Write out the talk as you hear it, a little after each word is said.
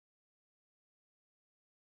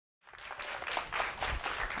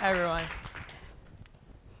Hi, everyone.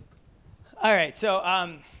 All right, so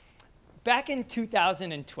back in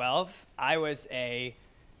 2012, I was a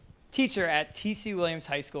teacher at T.C. Williams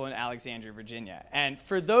High School in Alexandria, Virginia. And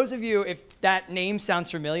for those of you, if that name sounds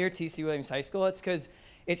familiar, T.C. Williams High School, it's because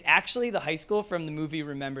it's actually the high school from the movie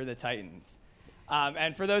Remember the Titans.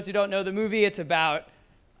 And for those who don't know the movie, it's about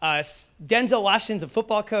Denzel Washington's a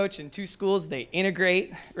football coach, and two schools, they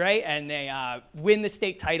integrate, right? And they win the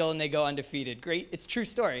state title, and they go undefeated. Great. It's a true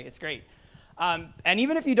story. It's great. And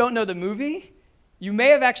even if you don't know the movie, you may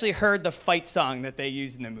have actually heard the fight song that they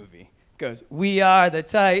use in the movie. It goes, "We are the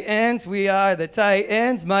Titans, we are the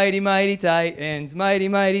Titans, mighty, mighty Titans, mighty,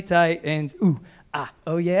 mighty Titans. Ooh, ah,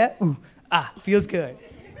 oh yeah, ooh, ah, feels good."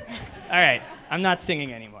 All right, I'm not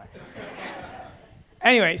singing anymore.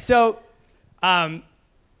 Anyway, so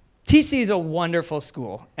TC is a wonderful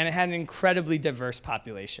school, and it had an incredibly diverse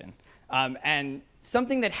population. And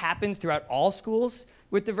something that happens throughout all schools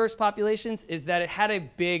with diverse populations is that it had a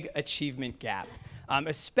big achievement gap,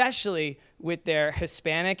 especially with their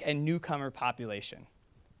Hispanic and newcomer population.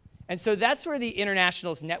 And so that's where the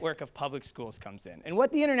International's Network of Public Schools comes in. And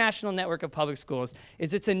what the International Network of Public Schools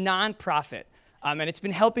is, it's a nonprofit. And it's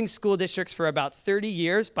been helping school districts for about 30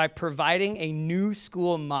 years by providing a new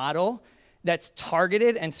school model that's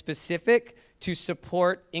targeted and specific to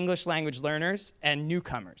support English language learners and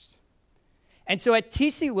newcomers. And so at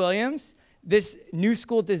T.C. Williams, this new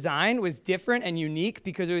school design was different and unique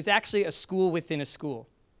because it was actually a school within a school.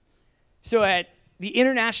 So at the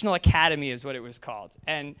International Academy is what it was called.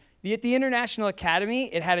 And at the International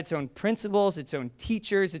Academy, it had its own principals, its own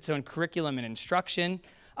teachers, its own curriculum and instruction.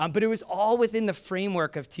 But it was all within the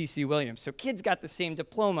framework of T.C. Williams. So kids got the same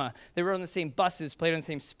diploma. They rode on the same buses, played on the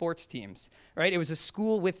same sports teams, right? It was a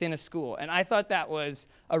school within a school. And I thought that was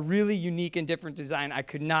a really unique and different design. I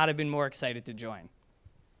could not have been more excited to join.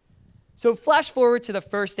 So flash forward to the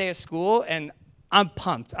first day of school, and I'm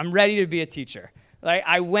pumped. I'm ready to be a teacher. Like,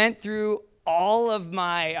 I went through all of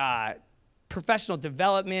my professional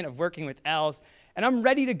development of working with L's, and I'm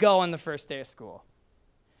ready to go on the first day of school.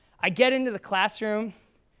 I get into the classroom,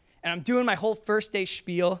 and I'm doing my whole first day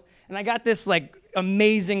spiel, and I got this like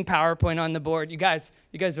amazing PowerPoint on the board. You guys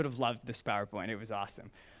would have loved this PowerPoint. It was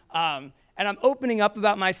awesome. And I'm opening up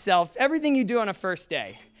about myself, everything you do on a first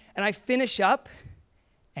day. And I finish up,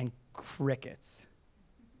 and crickets.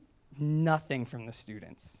 Nothing from the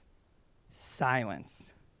students.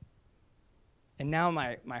 Silence. And now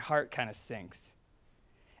my heart kind of sinks.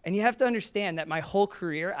 And you have to understand that my whole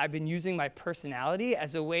career, I've been using my personality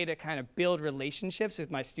as a way to kind of build relationships with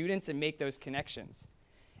my students and make those connections.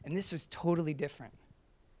 And this was totally different.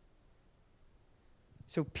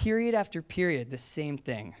 So period after period, the same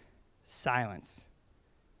thing. Silence.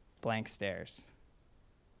 Blank stares.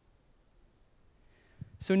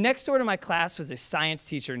 So next door to my class was a science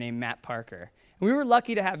teacher named Matt Parker. And we were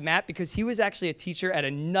lucky to have Matt because he was actually a teacher at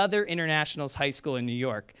another Internationals high school in New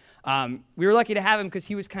York. We were lucky to have him because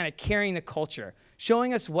he was kind of carrying the culture,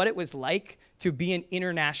 showing us what it was like to be in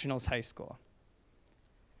Internationals high school.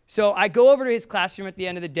 So I go over to his classroom at the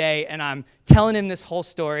end of the day, and I'm telling him this whole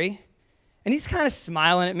story, and he's kind of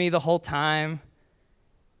smiling at me the whole time.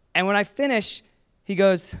 And when I finish, he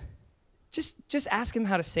goes, just ask him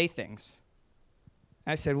how to say things.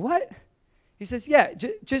 And I said, what? He says, yeah,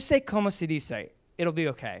 just say como se dice. It'll be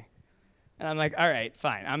okay. And I'm like, all right,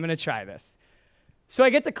 fine. I'm going to try this. So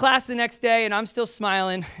I get to class the next day, and I'm still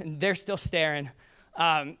smiling, and they're still staring.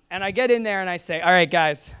 And I get in there, and I say, all right,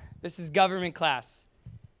 guys, this is government class.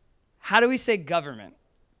 How do we say government?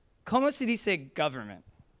 Como se dice government?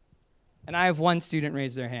 And I have one student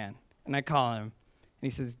raise their hand, and I call him, and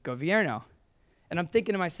he says, gobierno. And I'm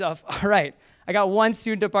thinking to myself, all right, I got one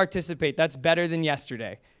student to participate. That's better than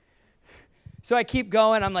yesterday. So I keep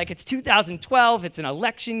going. I'm like, it's 2012. It's an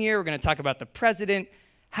election year. We're going to talk about the president.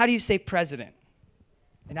 How do you say president?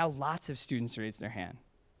 And now lots of students raised their hand.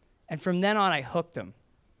 And from then on, I hooked them,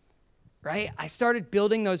 right? I started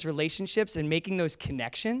building those relationships and making those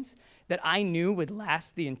connections that I knew would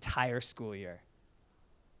last the entire school year.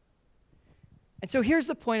 And so here's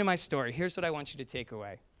the point of my story. Here's what I want you to take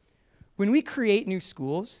away. When we create new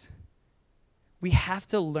schools, we have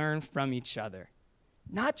to learn from each other.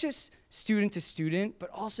 Not just student to student, but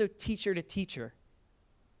also teacher to teacher.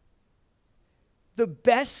 The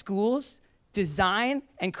best schools design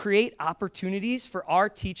and create opportunities for our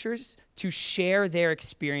teachers to share their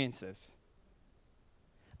experiences.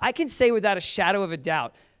 I can say without a shadow of a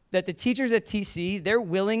doubt that the teachers at TC, their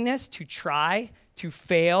willingness to try, to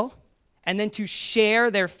fail, and then to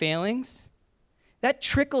share their failings, that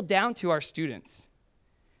trickled down to our students.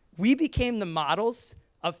 We became the models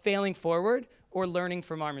of failing forward or learning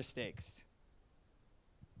from our mistakes.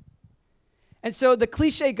 And so the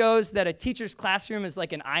cliche goes that a teacher's classroom is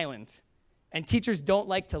like an island, and teachers don't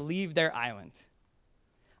like to leave their island.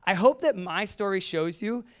 I hope that my story shows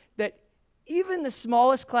you that even the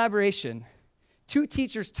smallest collaboration, two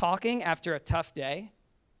teachers talking after a tough day,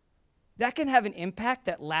 that can have an impact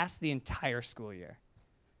that lasts the entire school year.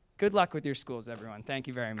 Good luck with your schools, everyone. Thank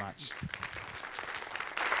you very much.